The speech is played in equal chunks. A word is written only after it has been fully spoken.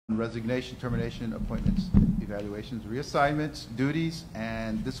Resignation, termination, appointments, evaluations, reassignments, duties,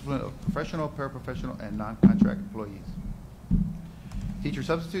 and discipline of professional, paraprofessional, and non-contract employees. Teacher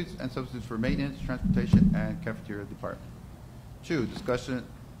substitutes and substitutes for maintenance, transportation, and cafeteria department. 2, discussion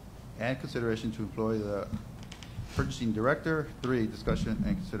and consideration to employ the purchasing director. 3, discussion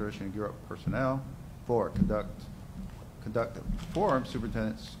and consideration of gear up personnel. 4, perform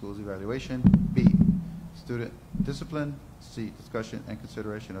superintendent's schools evaluation. B, student discipline. C, discussion and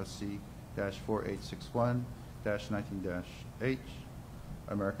consideration of C-4861-19-H,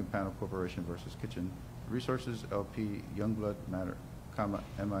 American Panel Corporation versus Kitchen Resources, LP, Youngblood Matter,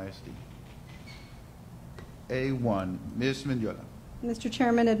 MISD. A1, Ms. Mendiola. Mr.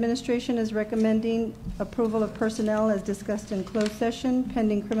 Chairman, administration is recommending approval of personnel as discussed in closed session,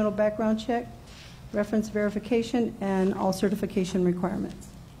 pending criminal background check, reference verification, and all certification requirements.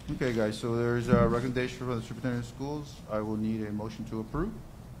 Okay, guys, so there's a recommendation from the superintendent of schools. I will need a motion to approve.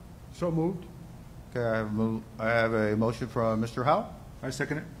 So moved. Okay, I have a motion from Mr. Howe. I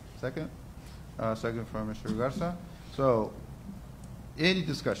second it. Second. Second from Mr. Garza. So, any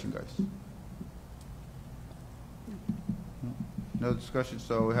discussion, guys? No discussion.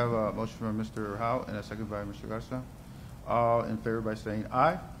 So we have a motion from Mr. Howe and a second by Mr. Garza. All in favor by saying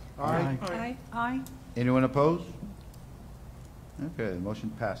aye. Aye. Aye. Aye. Anyone opposed? Okay, the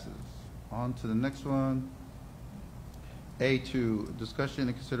motion passes. On to the next one. A2, discussion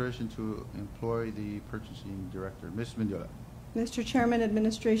and consideration to employ the purchasing director. Ms. Mendiola. Mr. Chairman,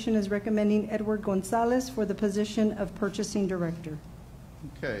 administration is recommending Edward Gonzalez for the position of purchasing director.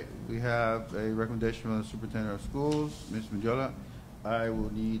 Okay, we have a recommendation from the superintendent of schools, Ms. Mendiola. I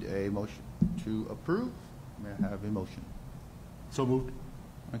will need a motion to approve. May I have a motion? So moved.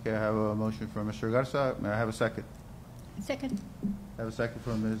 Okay, I have a motion from Mr. Garza. May I have a second? Second. I have a second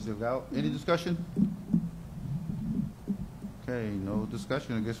from Ms. Delgado. Any discussion? Okay, no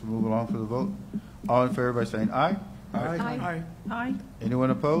discussion. I guess we'll move along for the vote. All in favor by saying aye. Aye. Aye.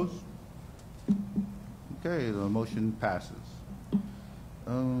 Anyone opposed? Okay, the motion passes.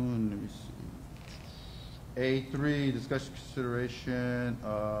 Let me see. A3, discussion consideration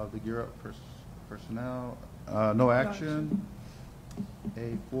of the gear up personnel. No action.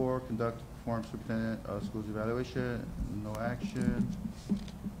 A4, perform superintendent of schools evaluation. No action.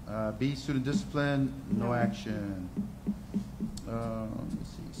 B, student discipline. No action. Let me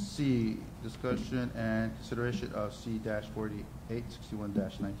see. C, discussion and consideration of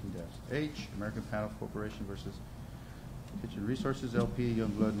C-4861-19-H, American Panel Corporation versus Kitchen Resources, LP,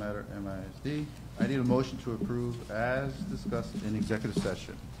 Youngblood Matter, MISD. I need a motion to approve as discussed in executive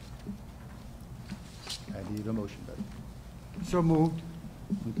session. I need a motion, Betty. So moved.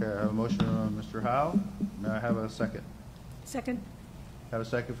 Okay, I have a motion from Mr. Howe. May I have a second? Second. I have a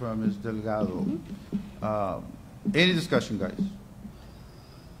second from Ms. Delgado. Any discussion, guys?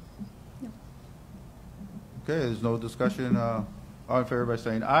 No. Okay, there's no discussion. All in favor by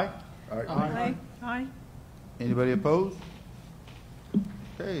saying aye. Aye. Aye. Anybody opposed?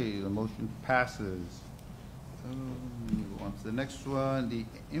 Okay, the motion passes. Move on to the next one, the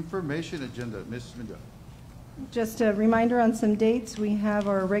information agenda. Ms. Mendiola. Just a reminder on some dates. We have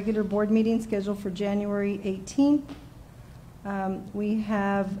our regular board meeting scheduled for January 18th. We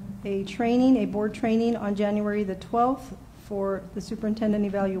have a board training on January the 12th for the superintendent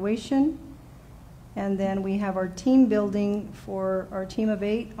evaluation. And then we have our team building for our team of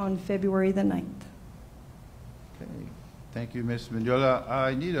 8 on February the 9th. Okay, thank you, Ms. Mendiola.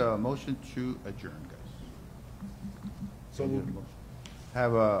 I need a motion to adjourn, guys. So moved.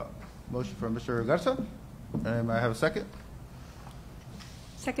 Have a motion from Mr. Garza. I have a second?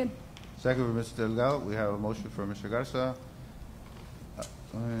 Second. Second from Mr. Delgado. We have a motion from Mr. Garza.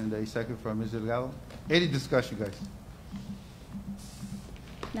 And a second from Ms. Delgado. Any discussion, guys?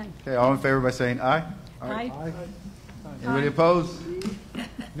 None. Okay, all in favor by saying aye. Aye. Anybody opposed?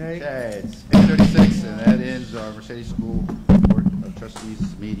 Nay. Okay, it's 8:36, and that ends our Mercedes School Board of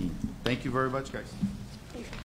Trustees meeting. Thank you very much, guys.